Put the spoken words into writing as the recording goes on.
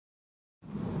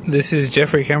This is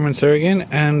Jeffrey Cameron Surrigan,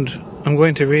 and I'm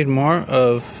going to read more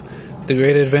of The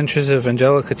Great Adventures of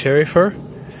Angelica Cherryfur,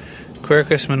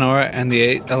 Quercus Minora, and the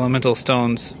 8 Elemental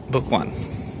Stones, Book 1.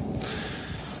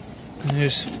 I'm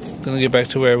just going to get back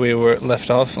to where we were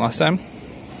left off last time.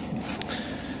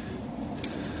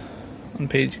 On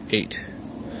page 8.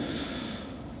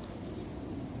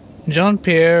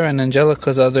 Jean-Pierre and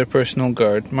Angelica's other personal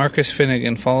guard, Marcus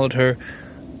Finnegan, followed her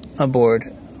aboard,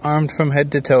 armed from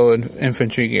head to toe in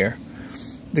infantry gear.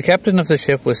 The captain of the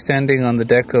ship was standing on the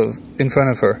deck in front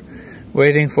of her,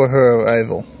 waiting for her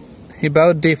arrival. He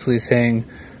bowed deeply, saying,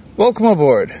 "Welcome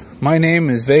aboard. My name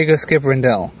is Vega Skip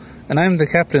Rindell, and I am the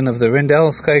captain of the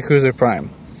Rindell Skycruiser Prime.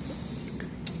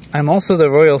 I'm also the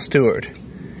royal steward.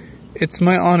 It's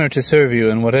my honor to serve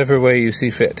you in whatever way you see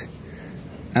fit,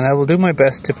 and I will do my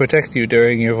best to protect you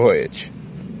during your voyage."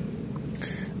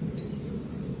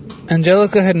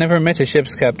 Angelica had never met a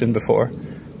ship's captain before.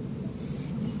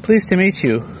 "Pleased to meet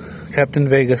you, Captain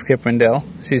Vega Skip Rindell,"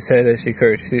 she said as she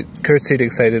curtsied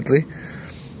excitedly.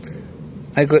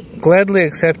 "I gladly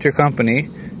accept your company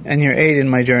and your aid in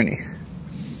my journey."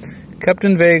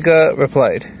 Captain Vega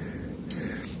replied,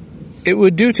 "It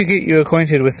would do to get you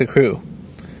acquainted with the crew.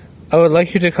 I would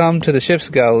like you to come to the ship's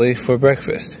galley for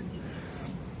breakfast.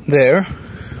 There,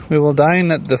 we will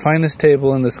dine at the finest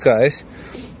table in the skies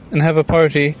and have a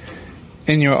party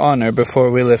in your honor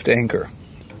before we lift anchor."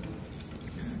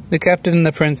 The captain and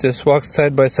the princess walked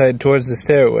side by side towards the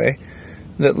stairway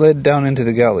that led down into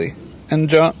the galley, and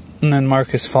John and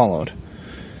Marcus followed.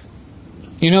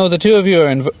 "You know, the two of you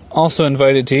are also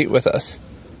invited to eat with us,"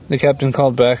 the captain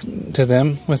called back to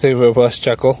them with a robust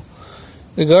chuckle.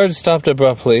 The guards stopped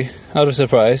abruptly, out of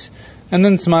surprise, and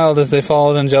then smiled as they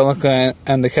followed Angelica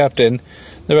and the captain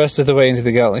the rest of the way into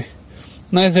the galley.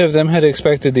 Neither of them had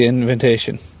expected the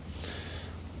invitation.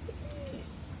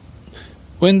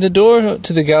 When the door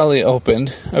to the galley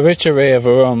opened, a rich array of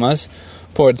aromas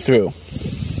poured through.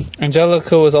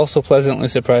 Angelica was also pleasantly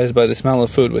surprised by the smell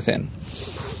of food within.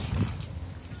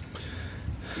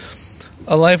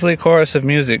 A lively chorus of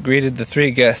music greeted the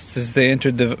three guests as they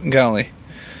entered the galley.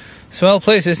 "Swell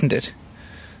place, isn't it?"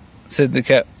 said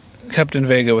the Captain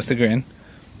Vega with a grin,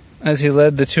 as he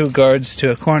led the two guards to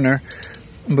a corner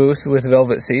booth with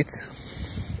velvet seats.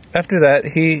 After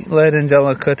that, he led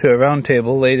Angelica to a round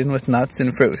table laden with nuts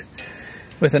and fruit,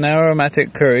 with an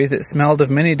aromatic curry that smelled of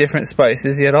many different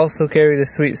spices, yet also carried a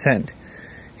sweet scent.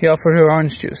 He offered her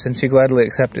orange juice, and she gladly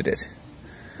accepted it.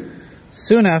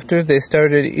 Soon after they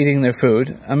started eating their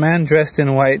food, a man dressed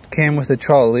in white came with a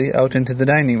trolley out into the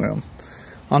dining room.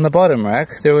 On the bottom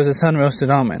rack, there was a sun-roasted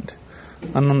almond,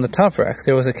 and on the top rack,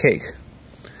 there was a cake.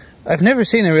 "I've never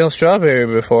seen a real strawberry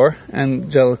before,"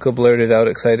 Angelica blurted out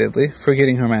excitedly,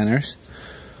 forgetting her manners.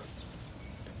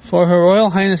 "For Her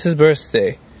Royal Highness's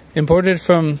birthday, imported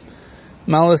from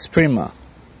Malus Prima,"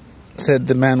 said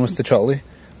the man with the trolley.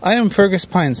 "I am Fergus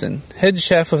Pineson, head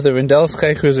chef of the Rindell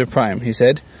Skycruiser Prime," he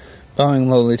said, bowing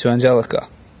lowly to Angelica.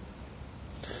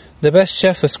 "The best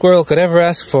chef a squirrel could ever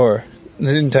ask for,"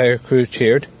 the entire crew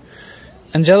cheered.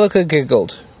 Angelica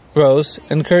giggled, rose,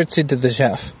 and curtsied to the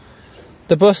chef.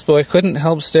 The busboy couldn't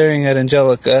help staring at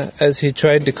Angelica as he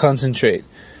tried to concentrate,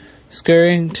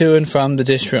 scurrying to and from the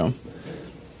dish room.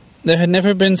 There had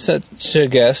never been such a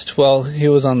guest while he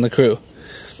was on the crew.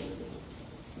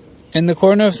 In the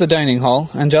corner of the dining hall,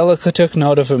 Angelica took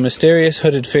note of a mysterious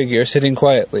hooded figure sitting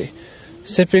quietly,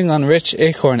 sipping on rich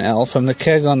acorn ale from the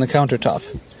keg on the countertop.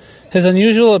 His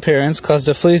unusual appearance caused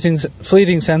a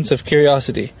fleeting sense of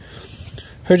curiosity.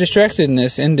 Her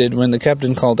distractedness ended when the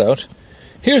captain called out,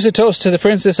 "Here's a toast to the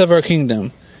princess of our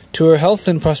kingdom, to her health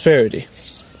and prosperity."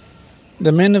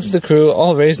 The men of the crew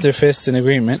all raised their fists in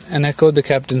agreement and echoed the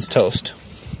captain's toast.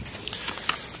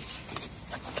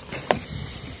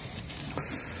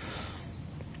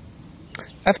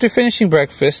 After finishing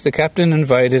breakfast, the captain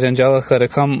invited Angelica to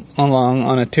come along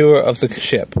on a tour of the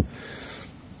ship,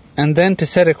 and then to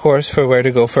set a course for where to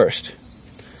go first.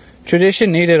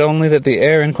 Tradition needed only that the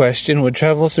heir in question would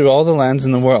travel through all the lands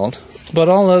in the world, but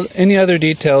any other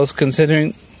details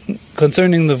concerning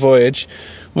the voyage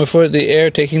were for the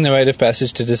heir taking the rite of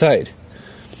passage to decide.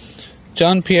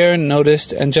 Jean-Pierre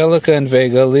noticed Angelica and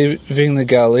Vega leaving the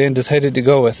galley and decided to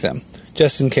go with them,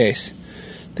 just in case.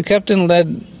 The captain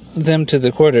led them to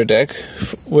the quarterdeck,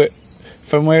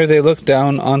 from where they looked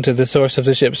down onto the source of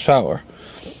the ship's power.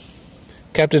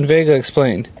 Captain Vega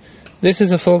explained, "This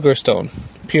is a fulgur stone.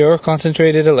 Pure,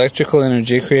 concentrated electrical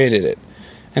energy created it,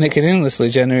 and it can endlessly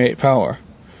generate power.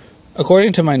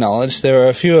 According to my knowledge, there are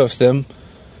a few of them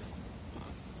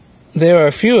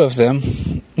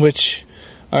which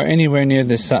are anywhere near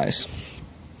this size.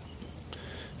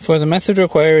 for the method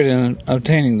required in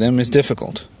obtaining them is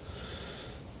difficult.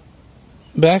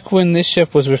 Back when this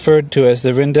ship was referred to as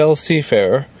the Rindell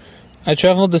Seafarer, I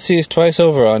traveled the seas twice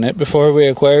over on it before we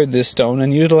acquired this stone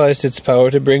and utilized its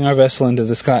power to bring our vessel into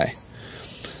the sky.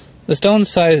 The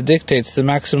stone's size dictates the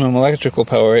maximum electrical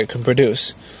power it can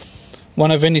produce. One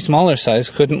of any smaller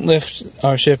size couldn't lift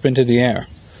our ship into the air.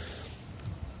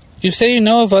 You say you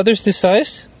know of others this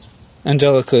size?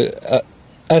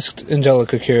 Asked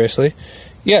Angelica curiously.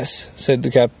 Yes, said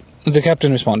the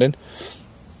captain responded.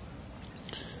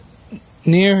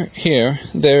 Near here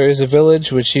there is a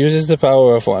village which uses the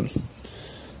power of one.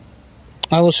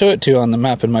 I will show it to you on the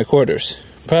map in my quarters.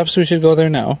 Perhaps we should go there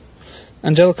now.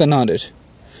 Angelica nodded.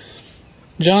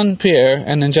 John, Pierre,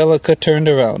 and Angelica turned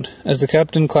around as the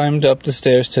captain climbed up the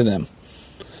stairs to them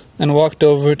and walked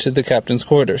over to the captain's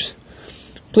quarters.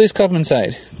 Please come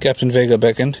inside, Captain Vega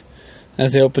beckoned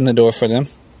as they opened the door for them.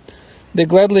 They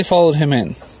gladly followed him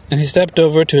in, and he stepped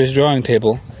over to his drawing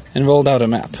table and rolled out a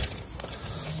map.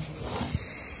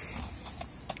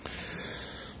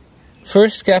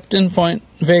 First, Captain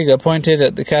Vega pointed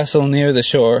at the castle near the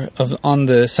shore on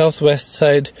the southwest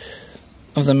side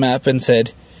of the map and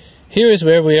said, Here is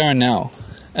where we are now,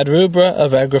 at Rubra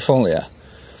of Agrifolia.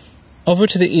 Over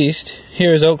to the east,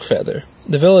 here is Oakfeather,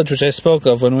 the village which I spoke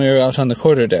of when we were out on the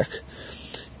quarterdeck.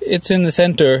 It's in the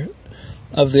center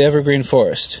of the evergreen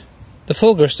forest. The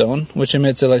Fulgur stone, which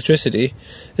emits electricity,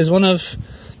 is one of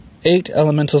 8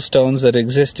 elemental stones that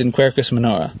exist in Quercus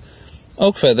Minora.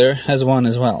 Oakfeather has one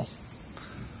as well.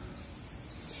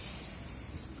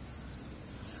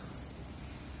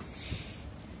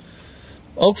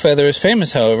 Oakfeather is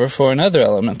famous, however, for another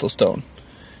elemental stone.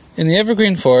 In the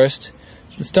evergreen forest,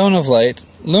 the stone of light,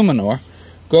 Luminor,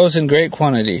 grows in great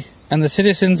quantity, and the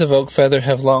citizens of Oakfeather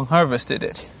have long harvested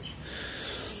it.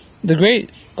 The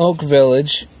great oak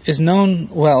village is known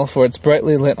well for its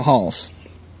brightly lit halls.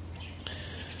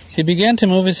 He began to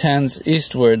move his hands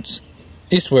eastward,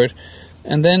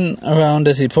 and then around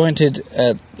as he pointed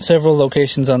at several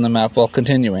locations on the map while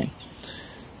continuing.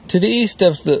 To the east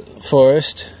of the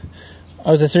forest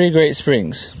are the 3 great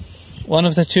springs. One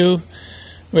of the 2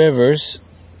 rivers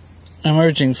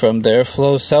emerging from there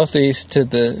flows southeast to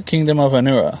the kingdom of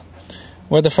Anura,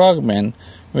 where the frogmen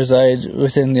reside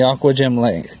within the Aqua Gem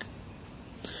Lake.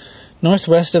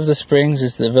 Northwest of the springs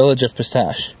is the village of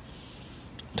Pistache.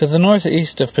 To the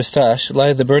northeast of Pistache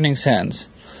lie the Burning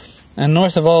Sands, and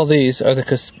north of all these are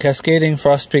the cascading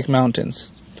Frost Peak Mountains.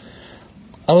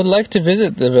 I would like to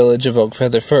visit the village of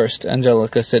Oakfeather first,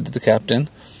 Angelica said to the captain,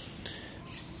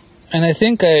 and I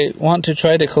think I want to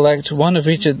try to collect one of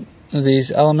each of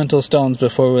these elemental stones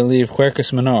before we leave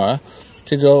Quercus Minora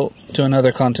to go to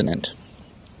another continent.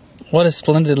 What a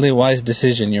splendidly wise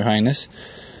decision, Your Highness.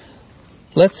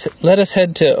 Let us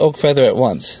head to Oakfeather at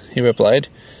once, he replied.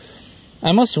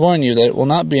 I must warn you that it will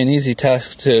not be an easy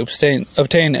task to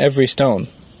obtain every stone.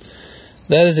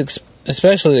 That is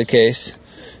especially the case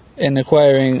in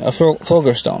acquiring a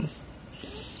Fulgur stone.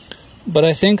 But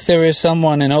I think there is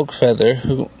someone in Oakfeather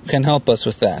who can help us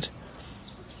with that.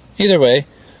 Either way,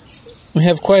 we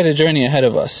have quite a journey ahead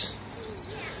of us.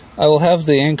 I will have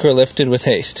the anchor lifted with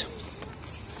haste.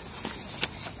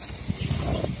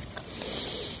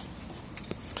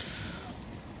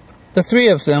 The 3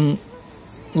 of them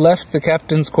left the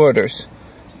captain's quarters,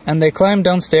 and they climbed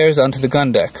downstairs onto the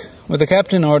gun deck, where the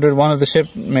captain ordered one of the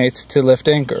shipmates to lift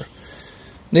anchor.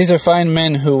 These are fine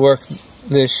men who work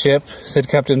this ship, said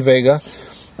Captain Vega.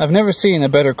 I've never seen a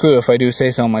better crew, if I do say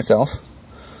so myself.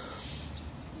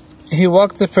 He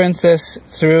walked the princess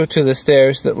through to the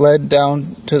stairs that led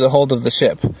down to the hold of the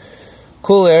ship.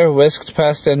 Cool air whisked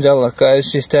past Angelica as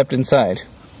she stepped inside.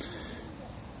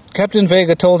 Captain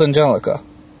Vega told Angelica,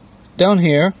 Down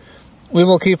here, we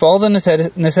will keep all the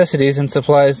necessities and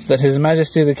supplies that His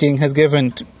Majesty the King has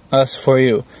given us for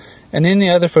you, and any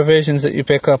other provisions that you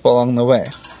pick up along the way.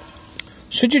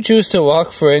 Should you choose to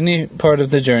walk for any part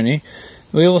of the journey,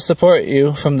 we will support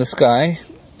you from the sky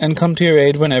and come to your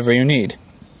aid whenever you need.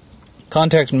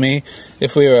 Contact me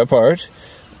if we are apart,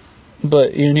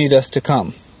 but you need us to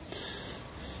come.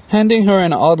 Handing her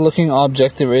an odd-looking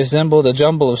object that resembled a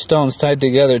jumble of stones tied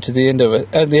together to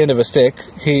at the end of a stick,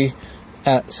 he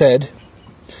said,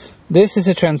 This is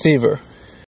a transceiver.